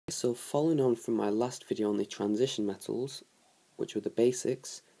So following on from my last video on the transition metals, which were the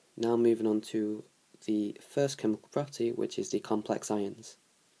basics, now moving on to the first chemical property, which is the complex ions.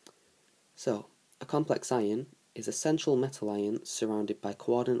 So, a complex ion is a central metal ion surrounded by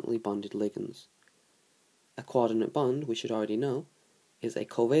coordinately bonded ligands. A coordinate bond, we should already know, is a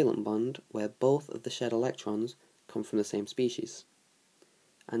covalent bond where both of the shared electrons come from the same species.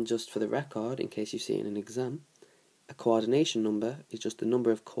 And just for the record, in case you see it in an exam, a coordination number is just the number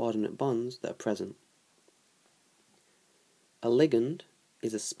of coordinate bonds that are present. A ligand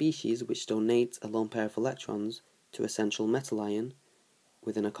is a species which donates a lone pair of electrons to a central metal ion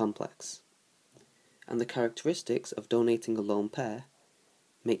within a complex. And the characteristics of donating a lone pair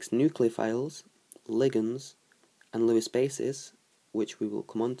makes nucleophiles, ligands, and Lewis bases, which we will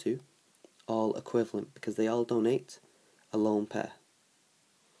come on to, all equivalent because they all donate a lone pair.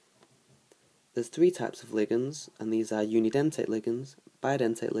 There's three types of ligands, and these are unidentate ligands,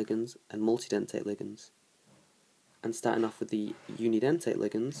 bidentate ligands, and multidentate ligands. And starting off with the unidentate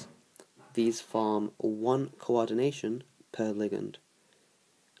ligands, these form one coordination per ligand.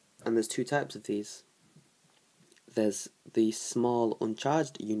 And there's two types of these. There's the small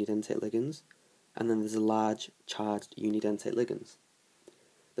uncharged unidentate ligands, and then there's the large charged unidentate ligands.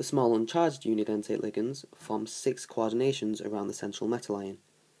 The small uncharged unidentate ligands form 6 coordinations around the central metal ion.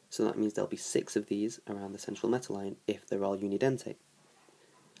 So that means there'll be 6 of these around the central metal ion if they're all unidentate.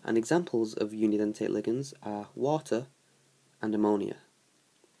 And examples of unidentate ligands are water and ammonia.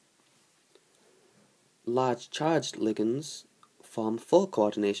 Large charged ligands form 4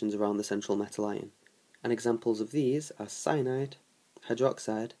 coordinations around the central metal ion, and examples of these are cyanide,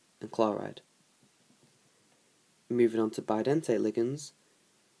 hydroxide, and chloride. Moving on to bidentate ligands,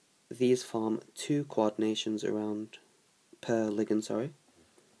 these form 2 coordinations around per ligand,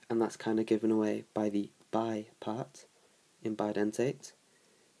 and that's kind of given away by the bi part in bidentate.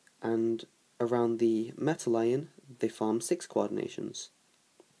 And around the metal ion, they form 6 coordinations.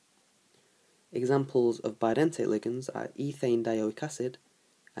 Examples of bidentate ligands are ethane dioic acid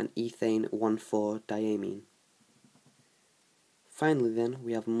and ethane 1,4-diamine. Finally then,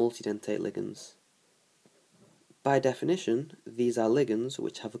 we have multidentate ligands. By definition, these are ligands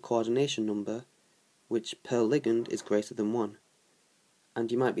which have a coordination number which per ligand is greater than 1. And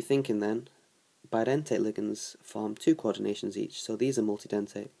you might be thinking then, bidentate ligands form 2 coordinations each, so these are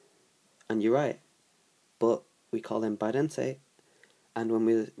multidentate. And you're right, but we call them bidentate, and when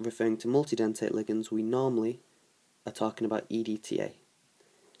we're referring to multidentate ligands, we normally are talking about EDTA.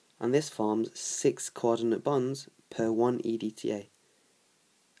 And this forms 6 coordinate bonds per 1 EDTA.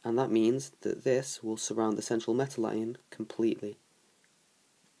 And that means that this will surround the central metal ion completely.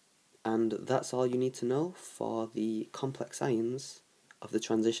 And that's all you need to know for the complex ions of the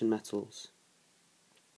transition metals.